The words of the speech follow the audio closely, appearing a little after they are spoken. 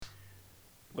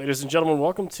Ladies and gentlemen,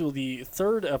 welcome to the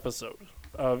third episode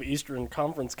of Eastern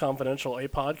Conference Confidential, a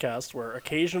podcast where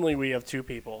occasionally we have two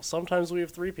people, sometimes we have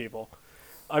three people.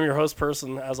 I'm your host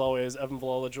person, as always, Evan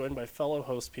Valola, joined by fellow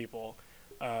host people,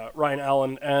 Ryan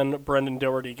Allen and Brendan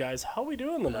Doherty. Guys, how we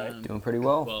doing tonight? Doing pretty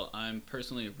well. Well, I'm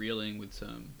personally reeling with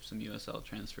some USL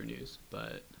transfer news,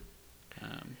 but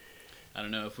I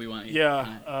don't know if we want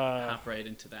to hop right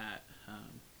into that.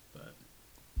 But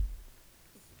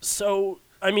So,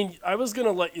 I mean, I was going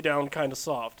to let you down kind of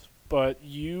soft, but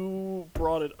you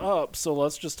brought it up, so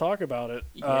let's just talk about it.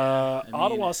 Yeah,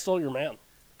 Ottawa's still your man.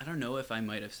 I don't know if I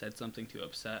might have said something to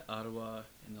upset Ottawa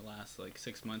in the last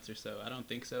 6 months or so. I don't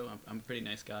think so. I'm a pretty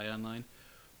nice guy online,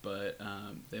 but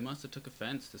they must have took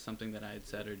offense to something that I had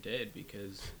said or did,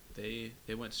 because they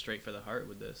went straight for the heart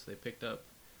with this. They picked up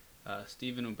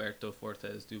Steven Humberto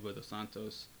Fortes Duba dos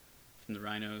Santos from the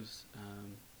Rhinos.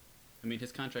 I mean,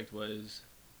 his contract was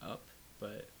up,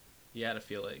 but you had to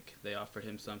feel like they offered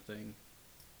him something,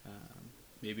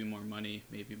 maybe more money,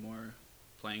 maybe more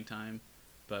playing time.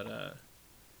 But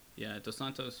yeah, Dos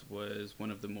Santos was one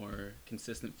of the more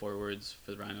consistent forwards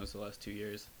for the Rhinos the last 2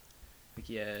 years. I think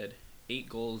he had 8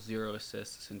 goals, 0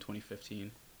 assists in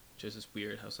 2015, which is just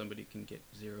weird how somebody can get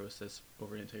 0 assists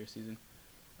over an entire season.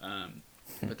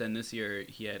 But then this year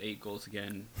he had 8 goals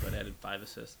again, but added 5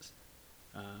 assists.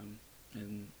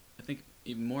 And I think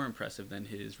even more impressive than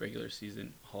his regular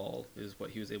season haul is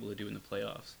what he was able to do in the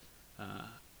playoffs.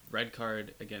 Red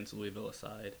card against Louisville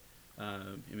aside,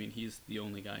 I mean, he's the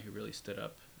only guy who really stood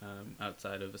up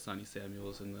outside of Asani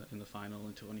Samuels in the final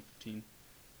in 2015.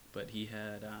 But he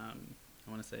had, I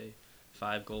want to say,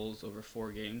 5 goals over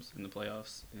 4 games in the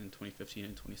playoffs in 2015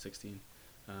 and 2016.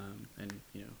 And,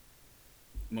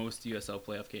 most USL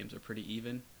playoff games are pretty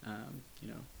even.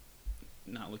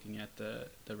 Not looking at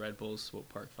the Red Bulls Swope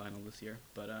Park final this year,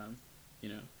 but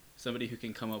somebody who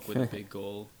can come up with a big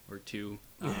goal or two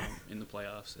in the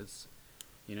playoffs, it's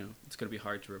going to be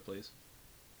hard to replace.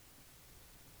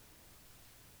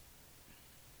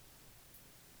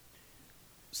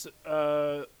 So,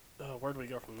 where do we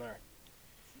go from there?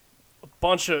 A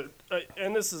bunch of,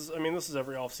 and this is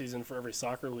every offseason for every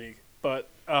soccer league, but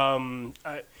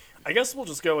I guess we'll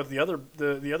just go with the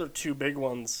other two big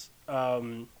ones.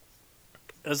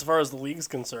 As far as the league's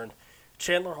concerned,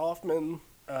 Chandler Hoffman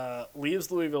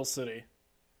leaves Louisville City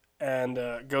and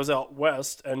goes out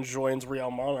west and joins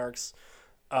Real Monarchs.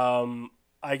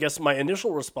 I guess my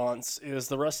initial response is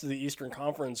the rest of the Eastern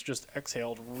Conference just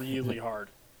exhaled really hard.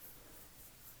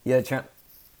 Yeah,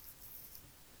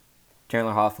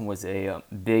 Chandler Hoffman was a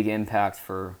big impact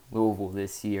for Louisville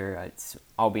this year.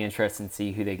 I'll be interested to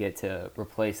see who they get to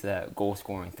replace that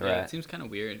goal-scoring threat. Yeah, it seems kind of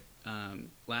weird.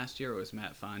 Last year it was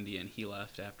Matt Fondy, and he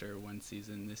left after one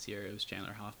season. This year it was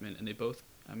Chandler Hoffman, and they both,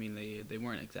 they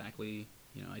weren't exactly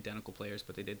identical players,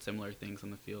 but they did similar things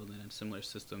on the field and a similar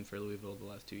system for Louisville the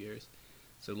last 2 years.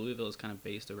 So Louisville is kind of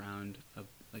based around a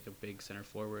big center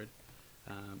forward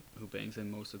who bangs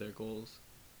in most of their goals.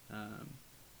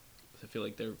 I feel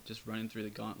like they're just running through the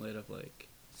gauntlet of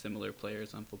similar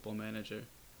players on Football Manager,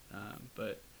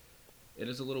 but it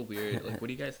is a little weird. What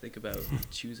do you guys think about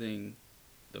choosing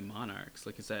the Monarchs?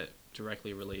 Is that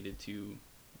directly related to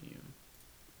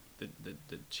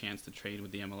the chance to trade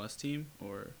with the MLS team,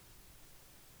 or?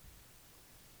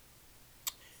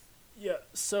 Yeah,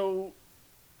 so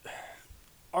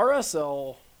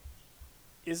RSL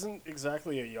isn't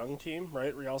exactly a young team,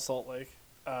 right? Real Salt Lake.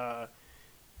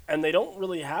 And they don't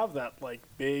really have that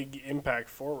big impact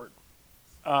forward.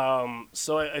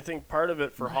 So I think part of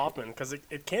it for Hoffman, because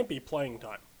it can't be playing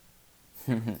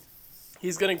time.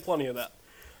 He's getting plenty of that.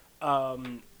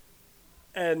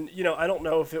 And, I don't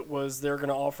know if it was they're going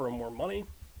to offer him more money.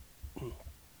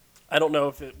 I don't know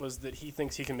if it was that he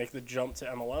thinks he can make the jump to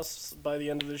MLS by the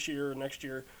end of this year or next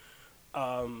year.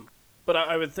 But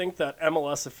I would think that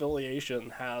MLS affiliation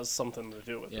has something to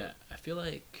do with it. Yeah, I feel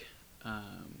like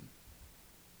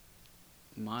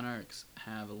Monarchs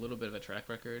have a little bit of a track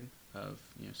record of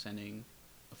sending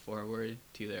a forward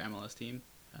to their MLS team.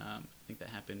 I think that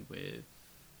happened with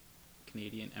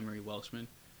Canadian Emery Welshman,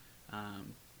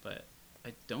 but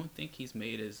I don't think he's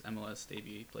made his MLS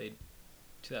debut. He played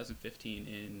 2015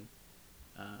 in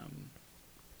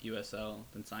USL,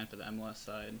 then signed for the MLS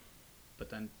side, but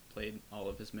then played all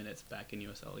of his minutes back in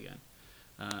USL again.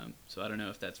 So I don't know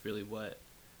if that's really what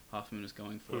Hoffman was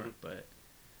going for, but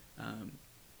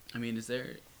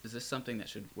is this something that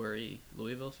should worry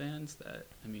Louisville fans? That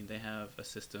they have a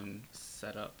system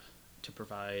set up to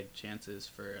provide chances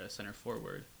for a center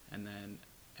forward, and then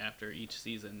after each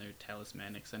season, their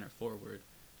talismanic center forward,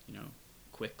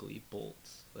 quickly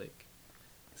bolts. The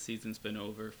season's been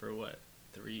over for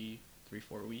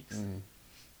 4 weeks.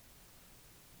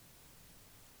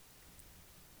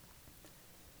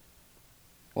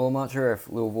 Well, I'm not sure if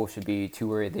Louisville should be too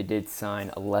worried. They did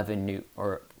sign 11 new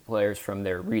or players from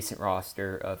their recent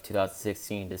roster of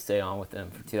 2016 to stay on with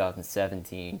them for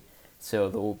 2017. So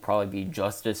they'll probably be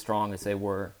just as strong as they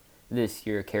were this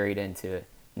year carried into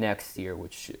next year,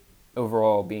 which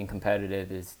overall being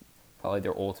competitive is probably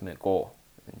their ultimate goal.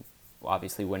 And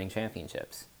obviously winning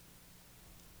championships.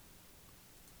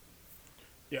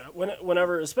 Yeah,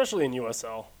 whenever, especially in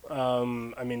USL,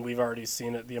 I mean, we've already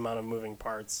seen it, the amount of moving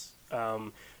parts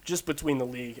just between the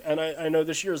league. And I know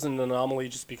this year is an anomaly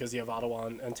just because you have Ottawa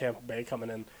and Tampa Bay coming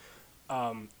in.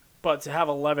 But to have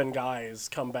 11 guys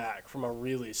come back from a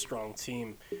really strong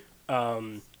team,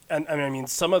 and I mean,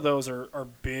 some of those are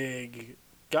big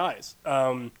guys.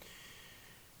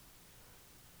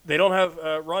 They don't have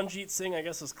Ranjit Singh, I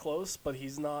guess, is close, but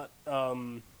he's not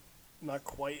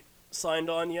quite signed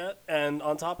on yet. And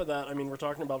on top of that, I mean, we're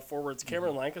talking about forwards.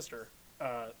 Cameron Lancaster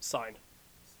signed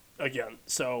again.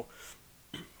 So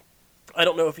I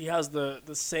don't know if he has the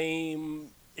same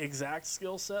exact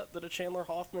skill set that a Chandler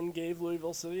Hoffman gave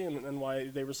Louisville City and why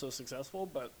they were so successful,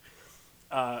 but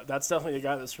that's definitely a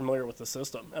guy that's familiar with the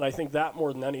system. And I think that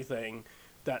more than anything,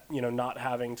 that, you know, not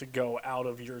having to go out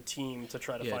of your team to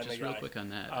try to find the guy. Yeah, just real quick on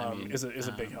that. Is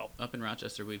a big help. Up in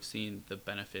Rochester, we've seen the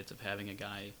benefits of having a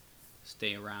guy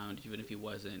stay around, even if he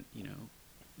wasn't, you know,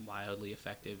 wildly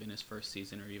effective in his first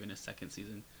season or even his second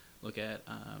season. Look at,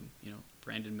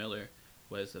 Brandon Miller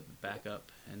was a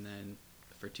backup, and then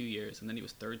for 2 years, and then he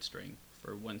was third string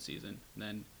for one season. And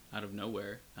then out of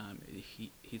nowhere,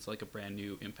 he's like a brand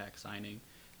new impact signing,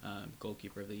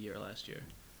 goalkeeper of the year last year.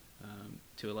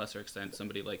 To a lesser extent,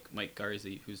 somebody like Mike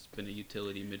Garzi, who's been a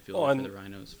utility midfielder for the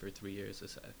Rhinos for 3 years.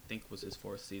 This, I think, was his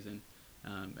fourth season.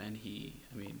 And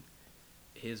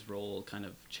his role kind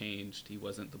of changed. He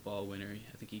wasn't the ball winner.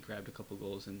 I think he grabbed a couple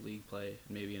goals in league play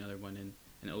and maybe another one in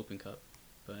an Open Cup.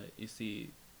 But you see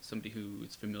somebody who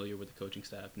is familiar with the coaching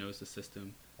staff, knows the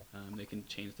system. They can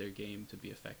change their game to be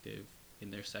effective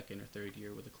in their second or third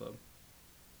year with the club.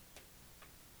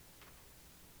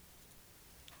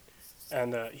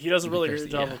 And he does a really great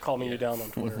job of calming you down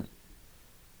on Twitter.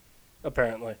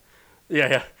 Apparently.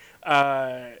 Yeah.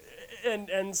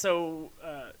 And so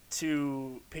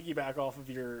to piggyback off of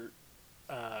your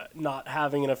not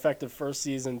having an effective first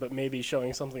season, but maybe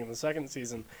showing something in the second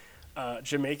season,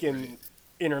 Jamaican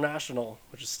international,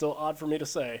 which is still odd for me to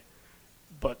say,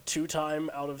 but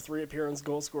 2-time out of 3 appearance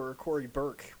goal scorer Corey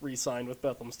Burke re-signed with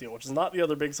Bethlehem Steel, which is not the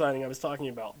other big signing I was talking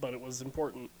about, but it was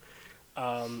important.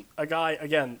 A guy,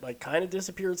 again, like kind of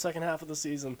disappeared second half of the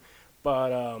season,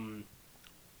 but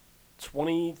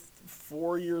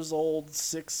 24 years old,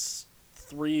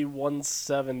 6'3",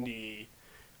 170,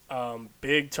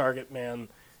 big target man,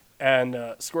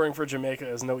 and scoring for Jamaica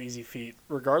is no easy feat,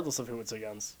 regardless of who it's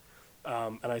against.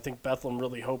 And I think Bethlehem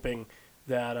really hoping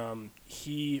that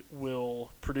he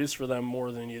will produce for them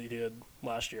more than he did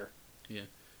last year. Yeah.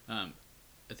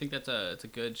 I think it's a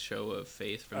good show of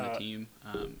faith from the team.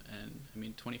 And I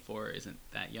mean, 24 isn't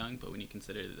that young, but when you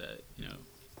consider that, you know,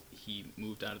 he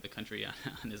moved out of the country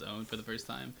on his own for the first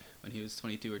time when he was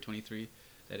 22 or 23,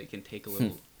 that it can take a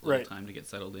little time to get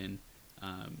settled in,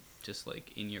 just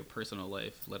like in your personal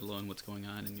life, let alone what's going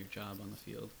on in your job on the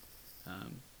field.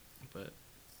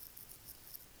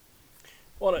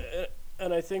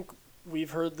 And I think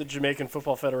we've heard the Jamaican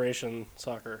Football Federation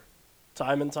soccer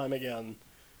time and time again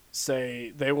say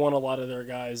they want a lot of their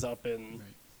guys up in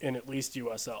at least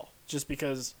USL, just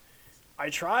because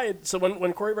I tried. So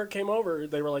when Corey Burke came over,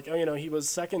 they were like, oh, you know, he was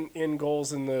second in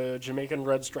goals in the Jamaican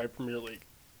Red Stripe Premier League.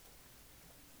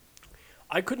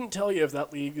 I couldn't tell you if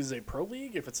that league is a pro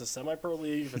league, if it's a semi-pro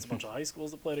league, if it's a bunch of high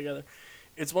schools that play together.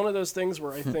 It's one of those things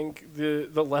where I think the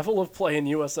level of play in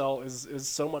USL is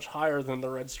so much higher than the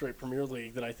Red Stripe Premier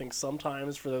League that I think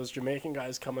sometimes for those Jamaican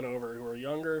guys coming over who are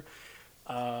younger,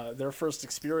 their first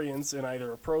experience in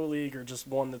either a pro league or just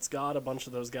one that's got a bunch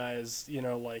of those guys, you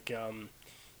know, like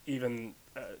even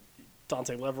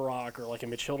Dante Leverock or like a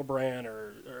Mitch Hildebrand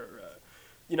or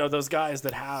you know, those guys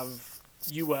that have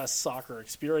U.S. soccer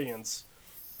experience,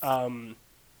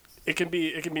 it can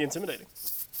be intimidating.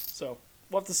 So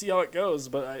we'll have to see how it goes,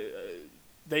 but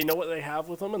they know what they have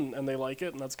with them, and they like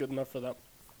it, and that's good enough for them.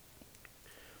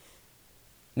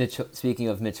 Speaking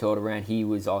of Mitch Hildebrand, he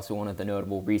was also one of the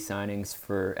notable re-signings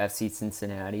for FC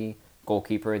Cincinnati.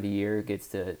 Goalkeeper of the year, gets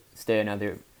to stay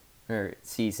another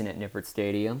season at Nippert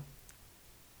Stadium.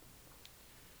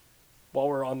 While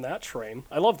we're on that train,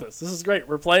 I love this. This is great.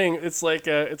 We're playing. It's like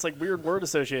weird word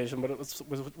association, but it was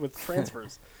with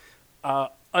transfers.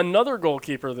 Another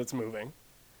goalkeeper that's moving,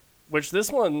 which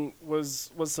this one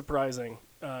was surprising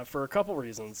for a couple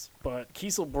reasons. But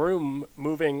Kiesel Broom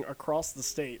moving across the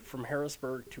state from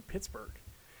Harrisburg to Pittsburgh.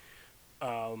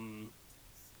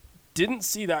 Didn't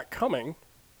see that coming,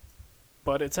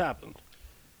 but it's happened.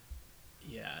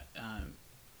 Yeah,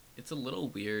 it's a little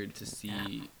weird to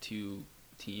see two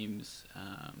teams,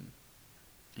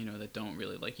 that don't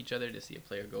really like each other, to see a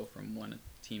player go from one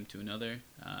team to another.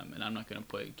 And I'm not going to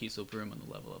put Kiesel Broom on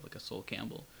the level of like a Sol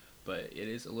Campbell, but it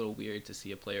is a little weird to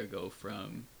see a player go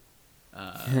from,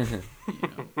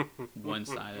 one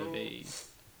side of a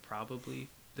probably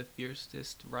the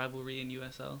fiercest rivalry in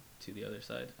USL to the other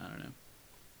side. I don't know.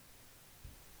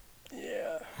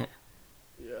 Yeah.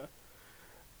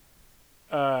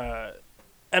 Yeah.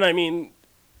 And I mean,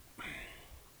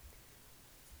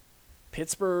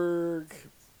 Pittsburgh,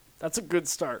 that's a good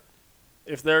start.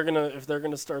 If they're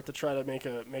gonna start to try to make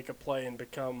a play and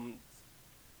become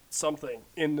something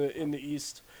in the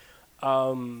East,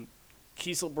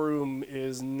 Kiesel Broom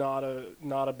is not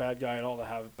a bad guy at all to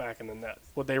have back in the net.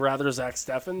 Would they rather Zach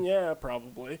Steffen? Yeah,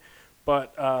 probably.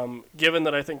 But given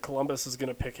that I think Columbus is going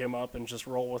to pick him up and just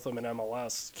roll with him in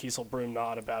MLS, Kiesel Broom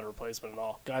not a bad replacement at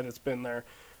all. Guy that's been there,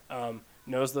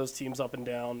 knows those teams up and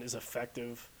down, is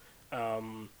effective.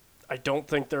 I don't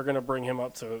think they're going to bring him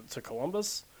up to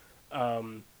Columbus,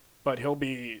 but he'll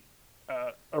be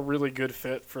a really good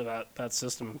fit for that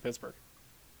system in Pittsburgh.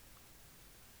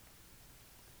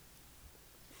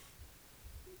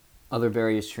 Other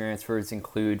various transfers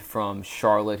include from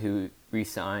Charlotte, who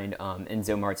re-signed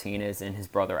Enzo Martinez, and his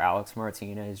brother Alex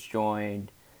Martinez joined.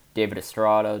 David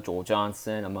Estrada, Joel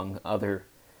Johnson, among other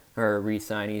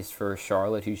re-signees for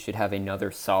Charlotte, who should have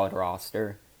another solid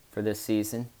roster for this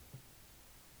season.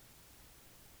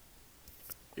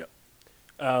 Yep.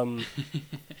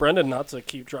 Brendan, not to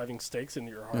keep driving stakes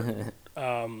into your heart.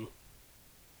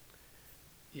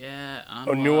 Yeah.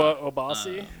 Onua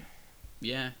Obasi?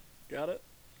 Yeah. Got it?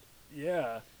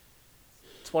 Yeah.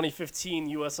 2015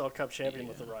 USL Cup champion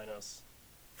with the Rhinos,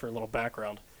 for a little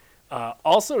background.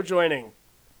 Also joining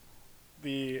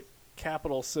the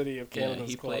capital city of Canada's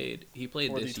he club. He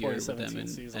played this year with them in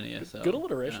season. NASL. Good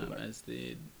alliteration there. As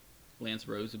did Lance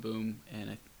Rosaboom, and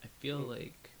I feel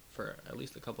like for at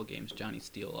least a couple games, Johnny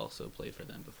Steele also played for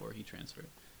them before he transferred.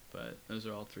 But those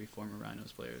are all three former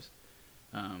Rhinos players.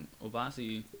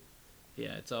 Obasi,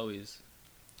 yeah, it's always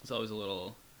a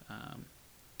little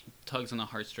tugs on the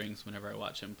heartstrings whenever I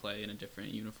watch him play in a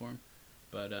different uniform.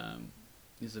 But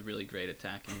he's a really great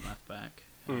attacking left back.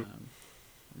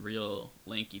 Real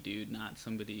lanky dude, not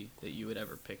somebody that you would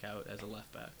ever pick out as a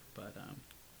left back. But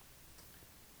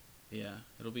yeah,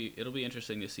 it'll be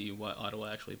interesting to see what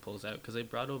Ottawa actually pulls out, because they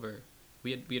brought over.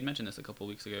 We had mentioned this a couple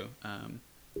weeks ago.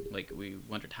 We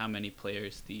wondered how many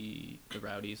players the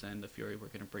Rowdies and the Fury were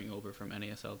going to bring over from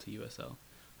NASL to USL,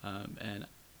 and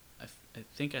I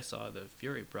think I saw the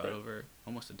Fury brought over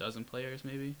almost a dozen players,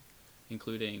 maybe,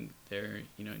 including their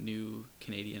new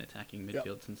Canadian attacking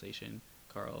midfield sensation,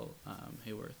 Carl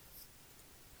Hayworth.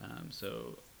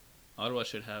 So Ottawa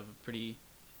should have a pretty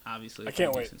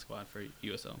decent squad for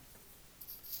USL.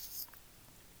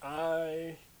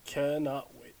 I cannot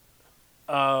wait.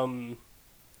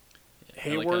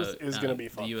 Hayworth is going to be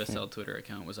fun. The USL Twitter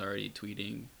account was already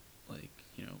tweeting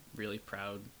really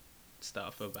proud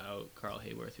stuff about Carl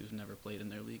Hayworth, who's never played in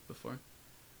their league before.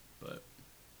 But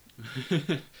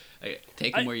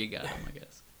take him where you got him, I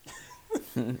guess.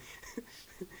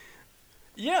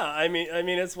 Yeah, I mean,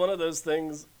 it's one of those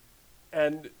things,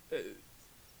 and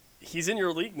he's in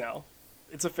your league now.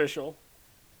 It's official.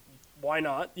 Why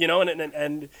not?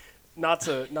 And not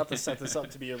to set this up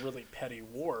to be a really petty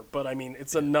war, but I mean,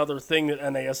 it's another thing that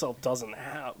NASL doesn't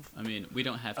have. I mean, we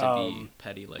don't have to be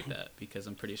petty like that, because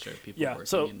I'm pretty sure people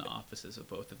working in the offices of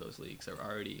both of those leagues are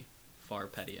already far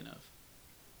petty enough.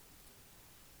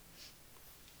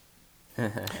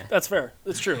 That's fair.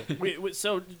 That's true.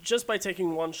 So just by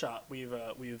taking one shot,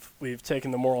 we've taken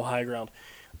the moral high ground.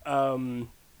 Trying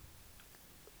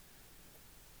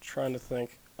to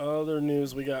think other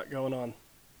news we got going on.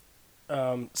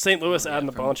 St. Louis adding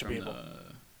a bunch of people.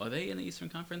 Are they in the Eastern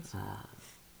Conference?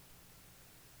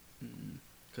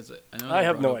 Because I know I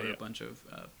have no idea. A bunch of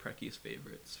Precky's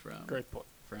favorites from Great point.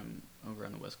 From over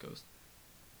on the West Coast.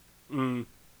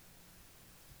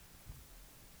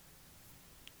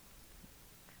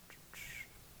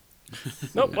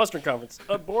 Nope, Western Conference.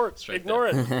 Abort. Ignore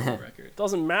it.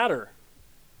 Doesn't matter.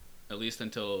 At least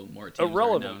until more teams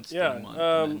Irrelevant. are announced in a month,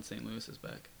 and then St. Louis is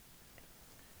back.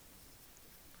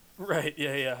 Right,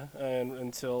 yeah. And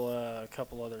until a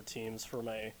couple other teams from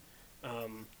a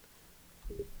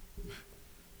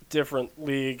different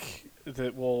league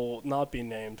that will not be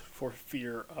named for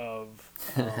fear of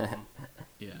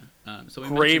so we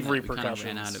grave mentioned that repercussions. We kind of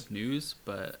ran out of news,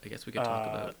 but I guess we could talk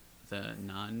about the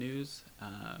non-news.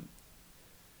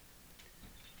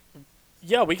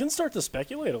 Yeah, we can start to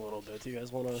speculate a little bit. Do you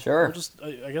guys want to? Sure.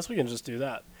 I guess we can just do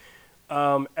that.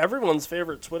 Everyone's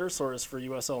favorite Twitter source for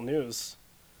USL News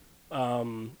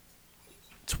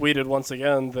tweeted once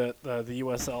again that the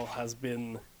USL has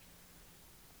been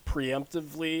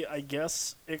preemptively, I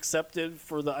guess, accepted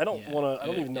for the. I don't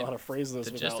even know how to phrase this.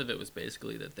 The gist of it was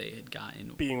basically that they had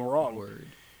gotten being wrong. Word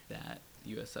that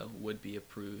USL would be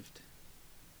approved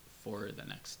for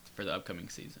the upcoming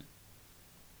season.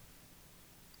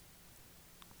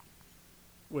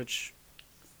 Which,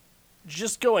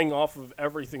 just going off of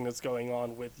everything that's going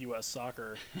on with U.S.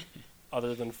 soccer,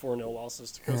 other than 4-0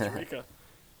 losses to Costa Rica,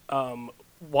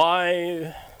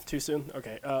 why too soon?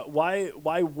 Okay,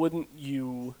 why wouldn't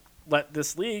you let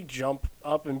this league jump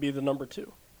up and be the number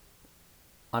 2?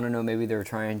 I don't know. Maybe they're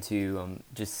trying to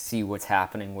just see what's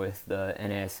happening with the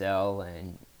NASL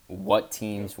and what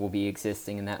teams will be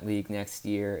existing in that league next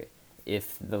year,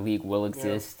 if the league will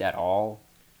exist at all.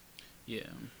 Yeah.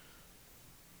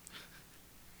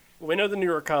 Well, we know the New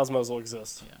York Cosmos will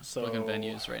exist. Yeah. So looking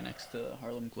venues right next to the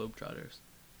Harlem Globetrotters.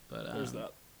 But there's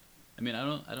that. I mean, I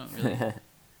don't really.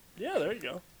 Yeah, there you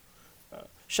go.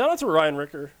 Shout out to Ryan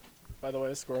Ricker, by the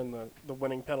way, scoring the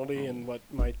winning penalty in what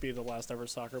might be the last ever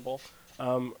soccer bowl.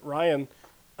 Ryan,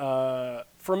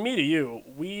 from me to you,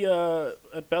 we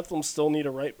at Bethlehem still need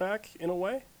a right back in a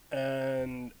way,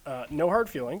 and no hard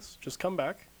feelings. Just come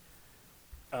back.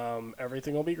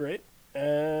 Everything will be great,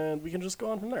 and we can just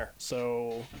go on from there.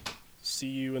 So, see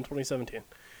you in 2017.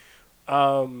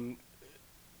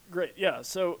 Great, yeah.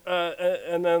 So,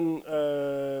 and then,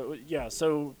 yeah.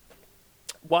 So,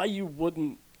 why you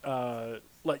wouldn't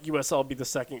let USL be the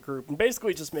second group and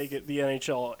basically just make it the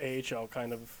NHL, AHL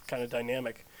kind of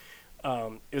dynamic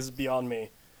is beyond me.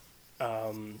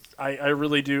 I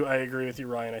really do. I agree with you,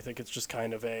 Ryan. I think it's just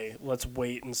kind of let's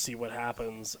wait and see what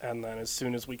happens, and then as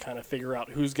soon as we kind of figure out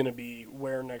who's going to be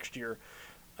where next year,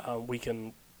 we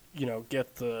can,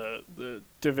 get the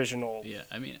divisional. Yeah,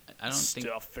 I mean,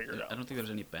 figured out. I don't think there's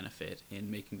any benefit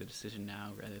in making the decision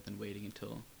now rather than waiting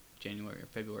until January or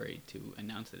February to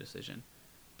announce the decision.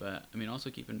 But I mean,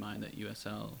 also keep in mind that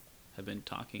USL have been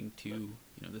talking to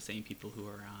the same people who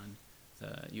are on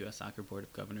the U.S. Soccer Board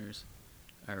of Governors,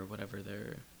 or whatever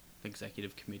their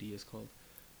executive committee is called.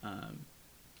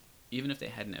 Even if they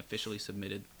hadn't officially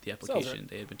submitted the application,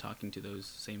 they had been talking to those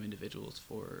same individuals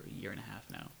for a year and a half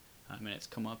now. And it's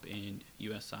come up in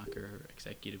U.S. Soccer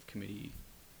Executive Committee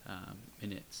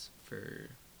minutes for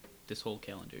this whole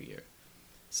calendar year.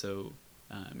 So,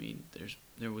 I mean,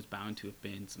 there was bound to have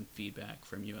been some feedback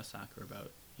from U.S. Soccer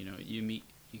about,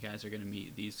 you guys are going to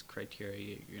meet these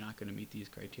criteria, you're not going to meet these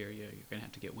criteria, you're going to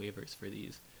have to get waivers for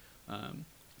these.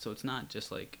 So it's not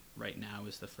just like right now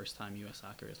is the first time U.S.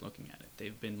 Soccer is looking at it.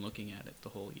 They've been looking at it the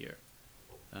whole year.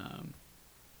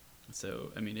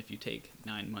 So, I mean, if you take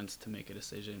 9 months to make a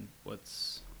decision,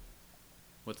 what's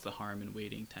the harm in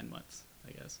waiting 10 months,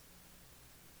 I guess?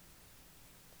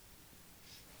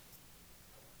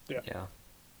 Yeah.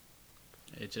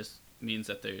 It just means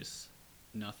that there's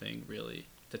nothing really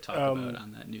to talk about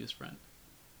on that news front.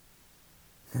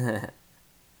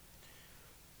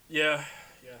 Yeah.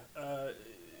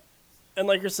 And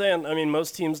like you're saying, I mean,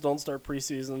 most teams don't start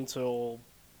preseason until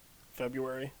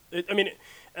February.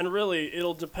 And really,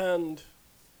 it'll depend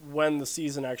when the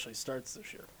season actually starts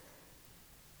this year.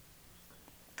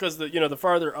 Because the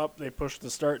farther up they push the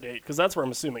start date, because that's where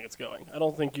I'm assuming it's going. I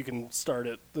don't think you can start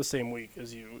it the same week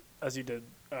as you did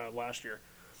last year.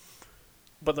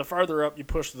 But the farther up you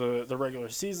push the regular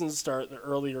season start, the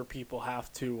earlier people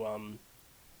have to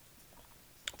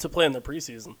plan their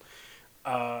preseason.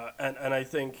 And I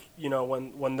think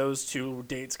when those two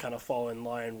dates kind of fall in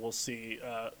line, we'll see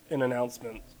an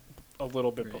announcement a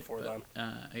little bit before then.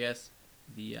 I guess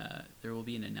there will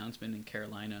be an announcement in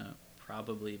Carolina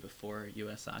probably before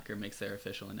U.S. Soccer makes their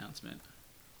official announcement.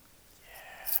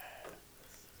 Yeah.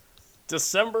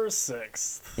 December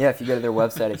 6th. Yeah, if you go to their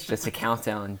website, it's just a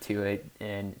countdown to it,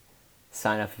 and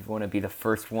sign up if you want to be the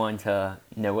first one to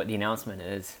know what the announcement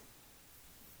is.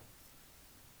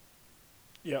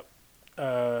 Yep.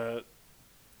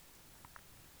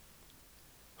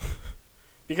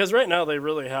 Because right now they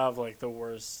really have like the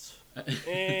worst.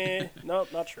 No,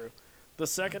 not true. The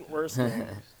second worst name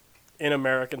in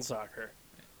American soccer.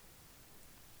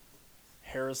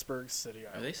 Harrisburg City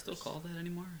Islanders. Are they still called that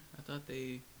anymore? I thought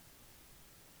they...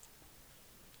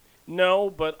 No,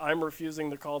 but I'm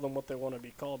refusing to call them what they want to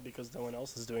be called because no one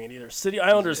else is doing it either. City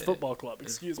Islanders Football Club,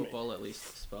 excuse me. Football at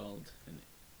least spelled in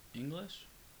English?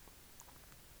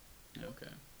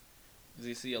 Okay. Because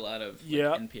you see a lot of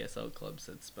NPSL clubs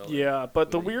that spell it. Yeah,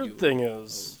 but the weird thing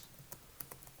is...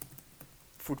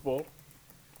 Football.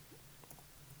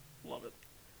 Love it.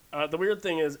 The weird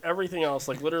thing is everything else,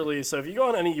 like literally, so if you go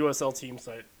on any USL team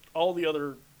site, all the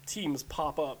other teams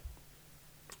pop up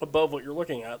above what you're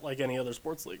looking at, like any other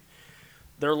sports league.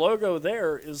 Their logo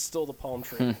there is still the palm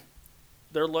tree.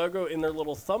 Their logo in their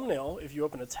little thumbnail, if you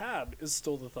open a tab, is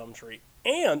still the thumb tree.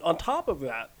 And on top of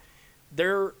that,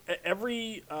 their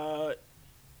every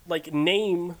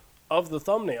name of the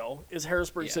thumbnail is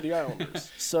Harrisburg City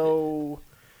Islanders. So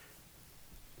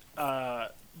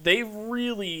they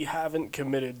really haven't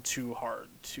committed too hard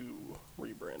to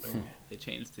rebranding. They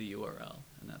changed the URL,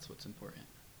 and that's what's important.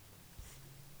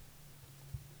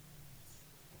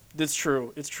 It's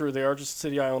true. It's true. They are just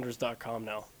cityislanders.com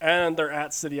now. And they're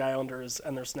at City Islanders,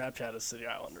 and their Snapchat is City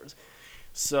Islanders.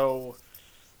 So,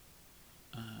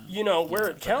 where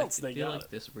it counts, they got it. I feel like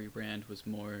this rebrand was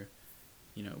more,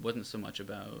 it wasn't so much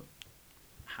about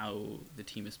how the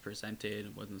team is presented.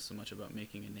 It wasn't so much about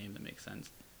making a name that makes sense.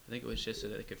 I think it was just so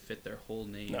that they could fit their whole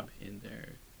name in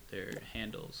their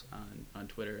handles on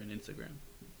Twitter and Instagram.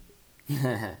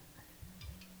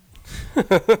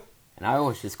 And I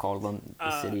always just called them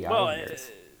the City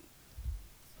Islanders.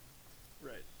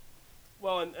 Right.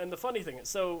 Well, and the funny thing is,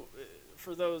 so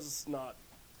for those not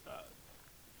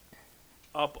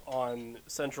up on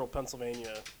central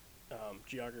Pennsylvania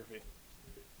geography,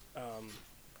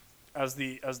 as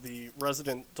the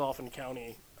resident Dauphin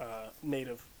County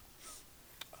native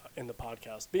in the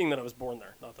podcast, being that I was born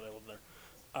there, not that I live there,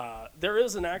 there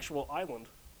is an actual island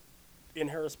in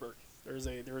Harrisburg. There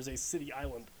is a city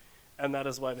island. And that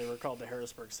is why they were called the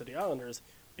Harrisburg City Islanders,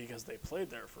 because they played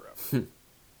there forever.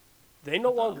 They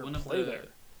no longer play there.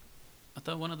 I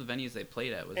thought one of the venues they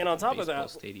played at was and at on the top of baseball that,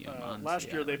 stadium on last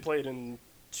City year they Island. played in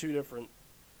 2 different...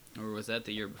 Or was that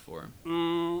the year before?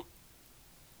 Okay,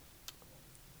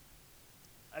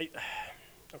 wait.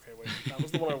 That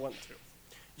was the one I went to.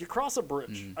 You cross a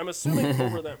bridge. I'm assuming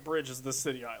over that bridge is the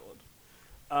City Island.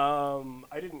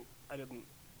 I didn't...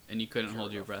 And you couldn't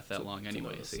hold your breath that long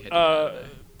anyway, so you had to get out of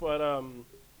there.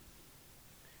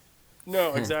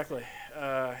 No, exactly.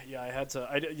 I had to.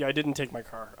 I didn't take my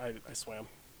car. I swam.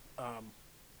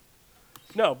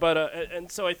 No, but and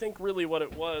so I think really what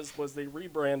it was they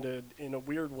rebranded in a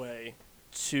weird way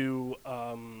to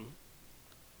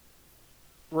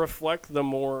reflect the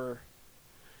more,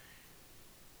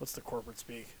 what's the corporate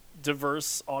speak,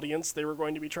 diverse audience they were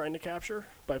going to be trying to capture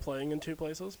by playing in 2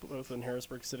 places, both in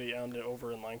Harrisburg City and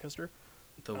over in Lancaster.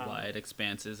 The wide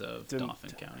expanses of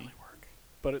Dauphin County. Really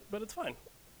work. But it's fine.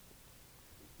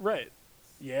 Right.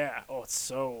 Yeah. Oh, it's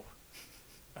so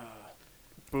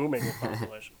booming with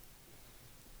population.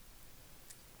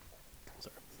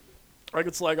 Sorry. I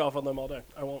could slag off on them all day.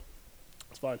 I won't.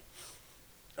 It's fine.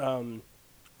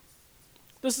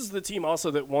 This is the team also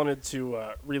that wanted to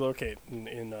relocate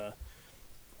in that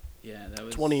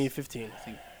was 2015, I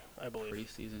think, I believe.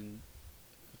 Preseason,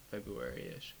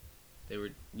 February-ish. They were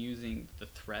using the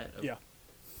threat of... Yeah.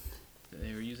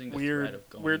 They were using the Weird- threat of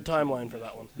going weird to timeline for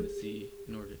that one. Tennessee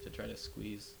in order to try to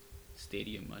squeeze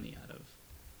stadium money out of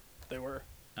They were.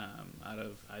 Out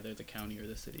of either the county or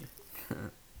the city.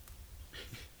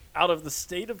 Out of the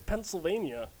state of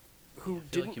Pennsylvania, who I feel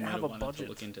didn't like you might have have a wanted budget. to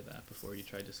look into that before you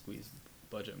tried to squeeze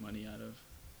budget money out of...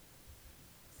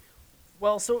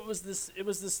 Well, so it was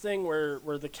this thing where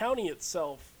the county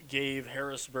itself gave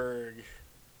Harrisburg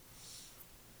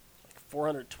like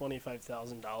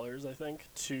 $425,000, I think,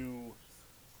 to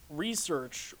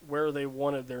research where they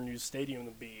wanted their new stadium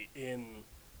to be in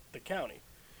the county.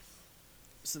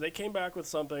 So they came back with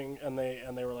something, and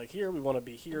they were like, "Here, we want to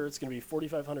be here. It's going to be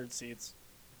 4,500 seats.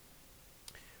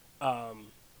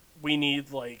 We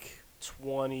need like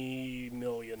 $20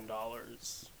 million."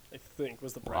 I think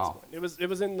was the price point. It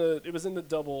was in the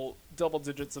double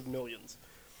digits of millions,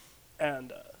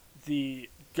 and the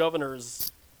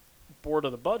governor's board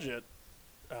of the budget.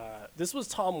 This was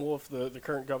Tom Wolf, the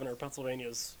current governor of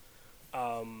Pennsylvania's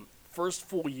first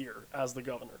full year as the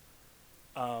governor.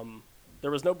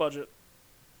 There was no budget,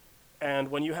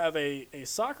 and when you have a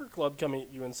soccer club coming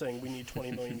at you and saying we need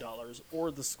 $20 million,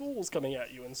 or the schools coming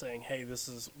at you and saying, hey,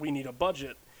 we need a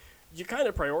budget, you kind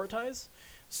of prioritize.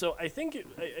 So I think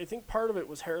part of it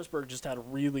was Harrisburg just had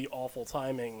really awful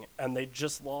timing, and they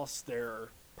just lost their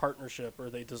partnership, or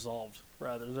they dissolved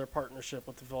rather their partnership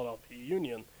with the Philadelphia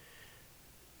Union.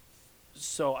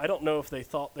 So I don't know if they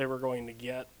thought they were going to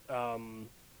get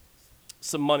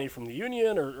some money from the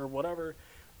union or whatever,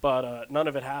 but none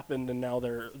of it happened, and now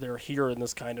they're here in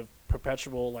this kind of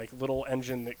perpetual like little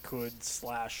engine that could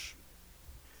slash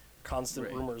constant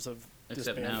rumors of.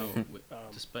 Except now,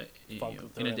 despite in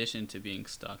in. addition to being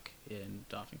stuck in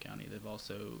Dauphin County, they've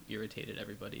also irritated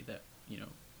everybody that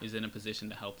is in a position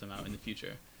to help them out in the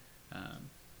future.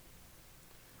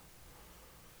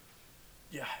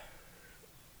 Yeah.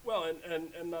 Well,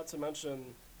 and not to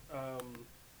mention,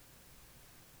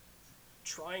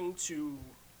 trying to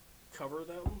cover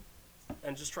them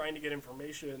and just trying to get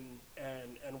information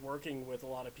and working with a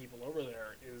lot of people over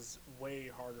there is way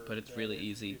harder. But it's than really it,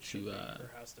 easy it should to be,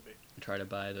 or has to be. try to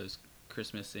buy those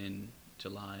Christmas in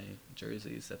July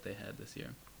jerseys that they had this year.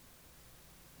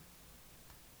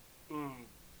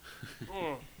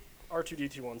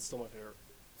 R2D2 one's still my favorite.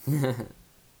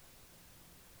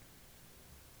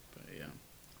 But yeah.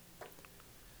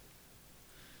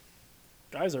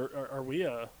 Guys, are we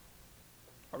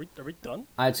done?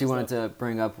 I actually Is wanted that- to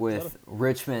bring up with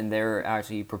Richmond, they're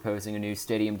actually proposing a new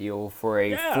stadium deal for a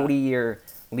Yeah. 40-year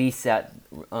lease at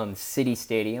City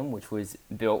Stadium, which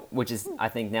is I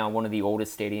think now one of the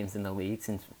oldest stadiums in the league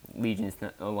since Legion's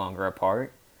no longer a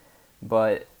part.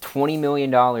 But $20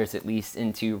 million at least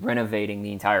into renovating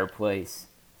the entire place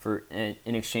in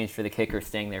exchange for the kicker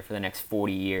staying there for the next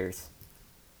 40 years.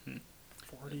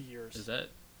 40 years.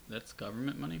 That's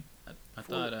government money? I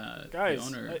thought guys, the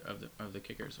owner of the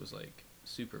Kickers was like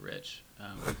super rich.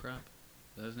 Winthrop,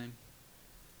 is that his name?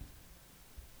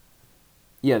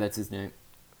 Yeah, that's his name.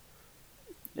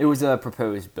 It was a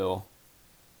proposed bill.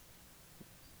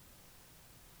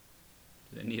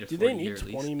 Do they need a Do they 40-year need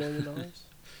lease? $20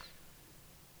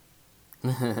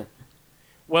 million?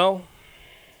 Well,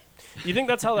 you think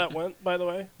that's how that went, by the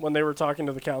way, when they were talking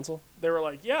to the council? They were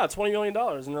like, yeah, $20 million,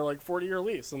 and they're like, 40-year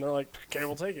lease, and they're like, okay,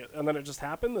 we'll take it. And then it just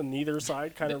happened, and neither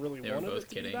side kind of really They were wanted both it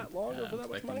to kidding, be that long or for that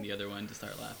much expecting money. the other one to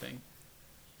start laughing.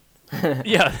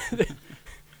 Yeah.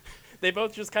 They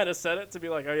both just kind of said it to be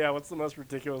like, oh, yeah, what's the most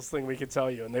ridiculous thing we could tell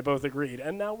you? And they both agreed,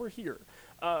 and now we're here.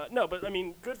 No, but, I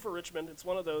mean, good for Richmond. It's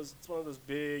one of those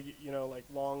big, like,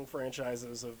 long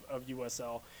franchises of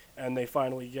USL, and they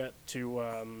finally get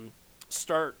to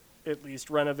start at least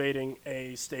renovating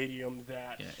a stadium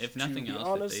that, Yeah, if nothing to be else,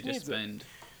 honest, if they just needs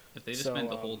it.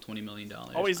 spend the whole $20 million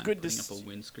always on good to putting up a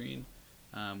windscreen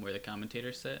where the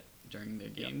commentators sit during their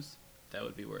games, that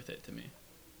would be worth it to me.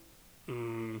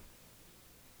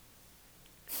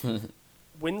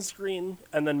 Windscreen,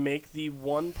 and then make the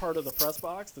one part of the press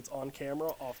box that's on camera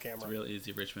off camera. It's real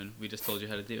easy, Richmond. We just told you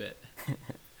how to do it.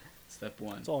 Step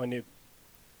one. That's all I need.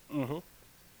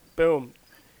 Boom.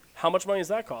 How much money does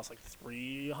that cost? Like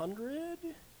 $300?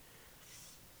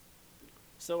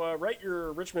 So write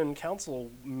your Richmond council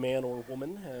man or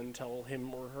woman and tell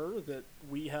him or her that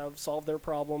we have solved their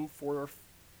problem for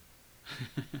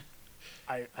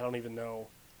I don't even know,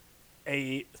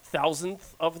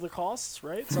 1,000th of the costs,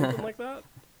 right? Something like that.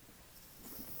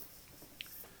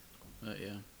 But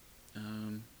yeah.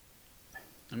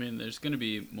 I mean, there's going to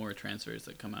be more transfers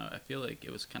that come out. I feel like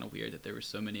it was kind of weird that there were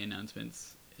so many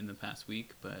announcements in the past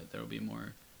week, but there will be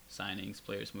more signings,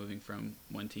 players moving from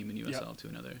one team in USL to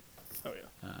another. Oh,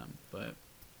 yeah. But,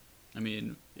 I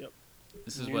mean, Yep.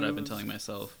 this is what I've been telling News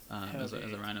myself as a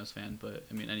heavy. Rhinos fan, but,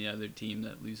 I mean, any other team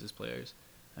that loses players,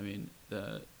 I mean,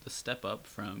 the step up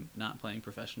from not playing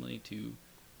professionally to,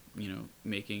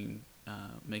 making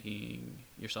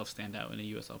yourself stand out in a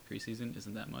USL preseason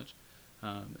isn't that much.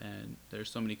 And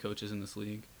there's so many coaches in this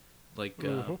league, like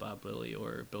Bob Lilly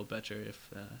or Bill Betcher,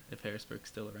 if Harrisburg's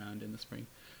still around in the spring,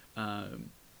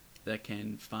 that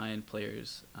can find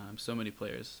players, so many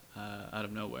players out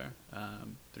of nowhere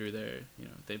through their,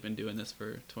 they've been doing this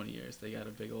for 20 years. They got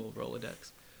a big old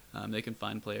Rolodex. They can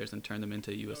find players and turn them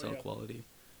into USL quality.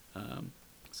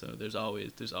 So there's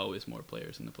always more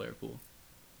players in the player pool.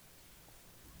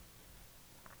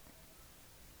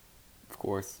 Of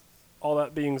course. All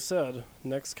that being said,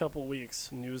 next couple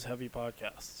weeks, news-heavy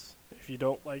podcasts. If you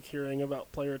don't like hearing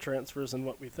about player transfers and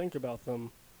what we think about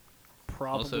them,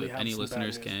 probably Also, have any some bad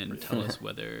listeners news can for you. tell us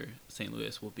whether St.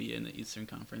 Louis will be in the Eastern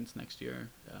Conference next year.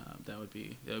 That would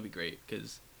be great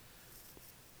because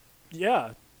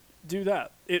Yeah, do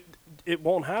that. It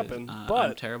won't happen, I'm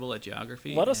but terrible at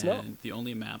geography. let us know. And the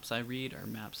only maps I read are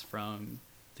maps from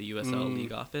the USL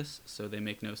League office, so they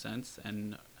make no sense.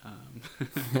 And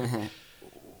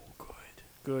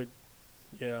good.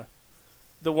 Yeah.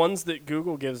 The ones that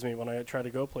Google gives me when I try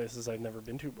to go places I've never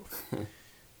been to before.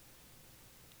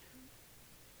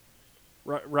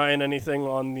 Ryan, anything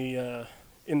on the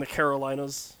in the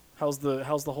Carolinas? How's the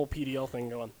whole PDL thing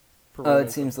going? for It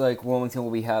Wilmington? seems like Wilmington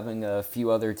will be having a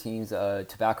few other teams.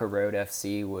 Tobacco Road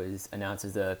FC was announced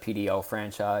as a PDL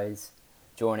franchise,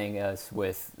 joining us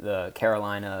with the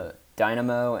Carolina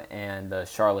Dynamo and the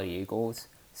Charlotte Eagles.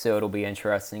 So it'll be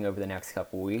interesting over the next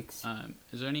couple weeks.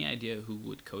 Is there any idea who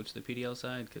would coach the PDL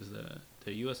side? Because the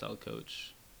USL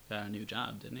coach got a new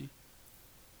job, didn't he?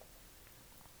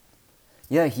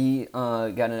 Yeah, he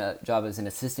got a job as an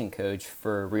assistant coach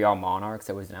for Real Monarchs.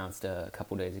 That was announced a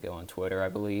couple days ago on Twitter, I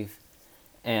believe.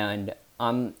 And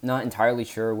I'm not entirely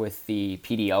sure with the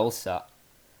PDL side.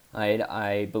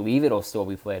 I believe it'll still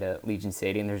be played at Legion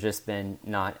Stadium. There's just been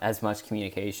not as much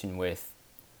communication with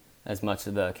as much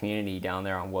of the community down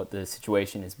there on what the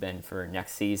situation has been for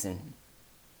next season.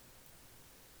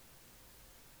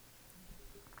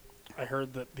 I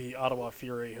heard that the Ottawa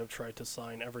Fury have tried to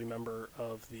sign every member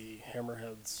of the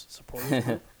Hammerheads supporters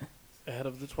group ahead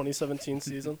of the 2017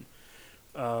 season.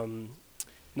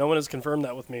 No one has confirmed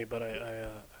that with me, but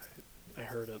I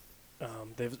heard it.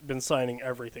 They've been signing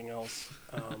everything else.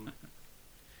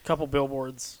 Couple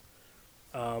billboards,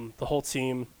 the whole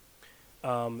team.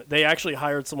 They actually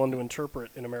hired someone to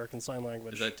interpret in American Sign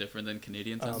Language. Is that different than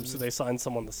Canadian Sign so they signed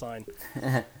someone to sign.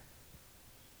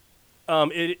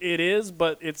 It is,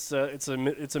 but it's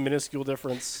a minuscule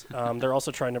difference. They're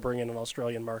also trying to bring in an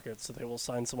Australian market, so they will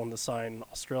sign someone to sign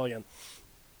Australian.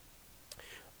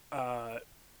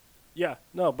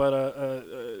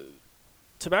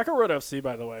 Tobacco Road FC,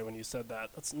 by the way, when you said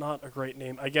that, that's not a great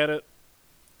name. I get it.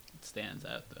 It stands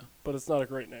out, though. But it's not a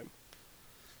great name.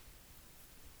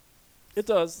 It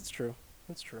does. It's true.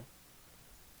 It's true.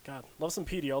 God, love some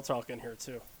PDL talk in here,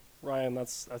 too. Ryan,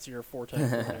 that's your forte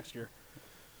for next year.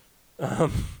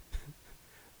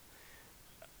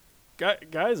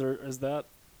 Guys, is that...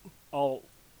 I'll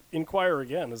inquire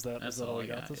again. Is that all I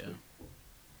got this week?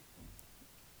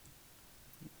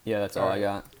 Yeah, that's all I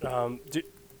got.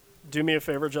 Do me a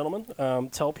favor, gentlemen.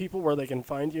 Tell people where they can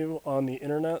find you on the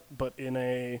internet, but in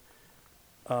a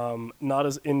not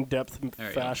as in-depth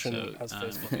fashion as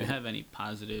Facebook. If you have any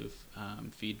positive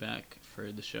feedback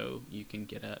for the show, you can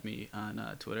get at me on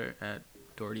Twitter at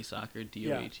Doherty Soccer,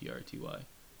 DOHERTY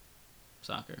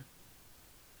Soccer.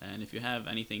 And if you have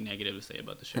anything negative to say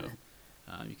about the show,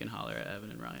 you can holler at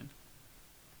Evan and Ryan.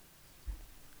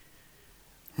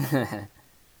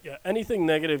 Yeah, anything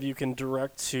negative you can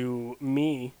direct to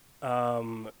me.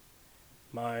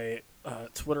 My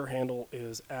Twitter handle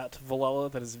is at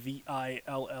Villela. That is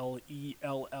VILLELLA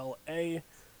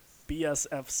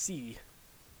BSFC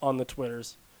on the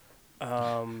Twitters.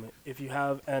 If you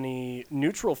have any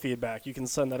neutral feedback, you can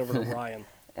send that over to Ryan.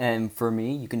 And for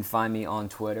me, you can find me on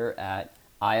Twitter at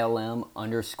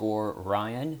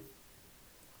ILM_Ryan.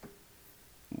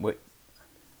 What?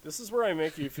 This is where I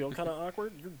make you feel kind of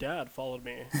awkward. Your dad followed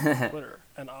me on Twitter,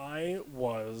 and I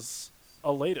was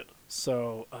elated.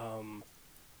 So,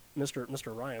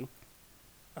 Mr. Ryan,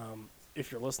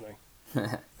 if you're listening,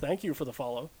 thank you for the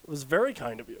follow. It was very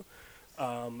kind of you.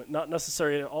 Not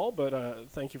necessary at all, but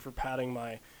thank you for padding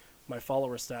my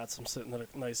follower stats. I'm sitting at a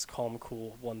nice, calm,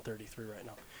 cool 133 right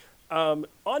now.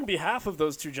 On behalf of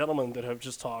those two gentlemen that have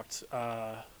just talked,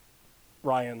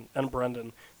 Ryan and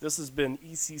Brendan, this has been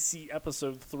ECC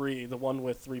Episode 3, the one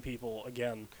with 3 people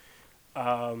again.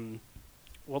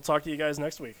 We'll talk to you guys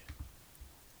next week.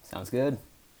 Sounds good.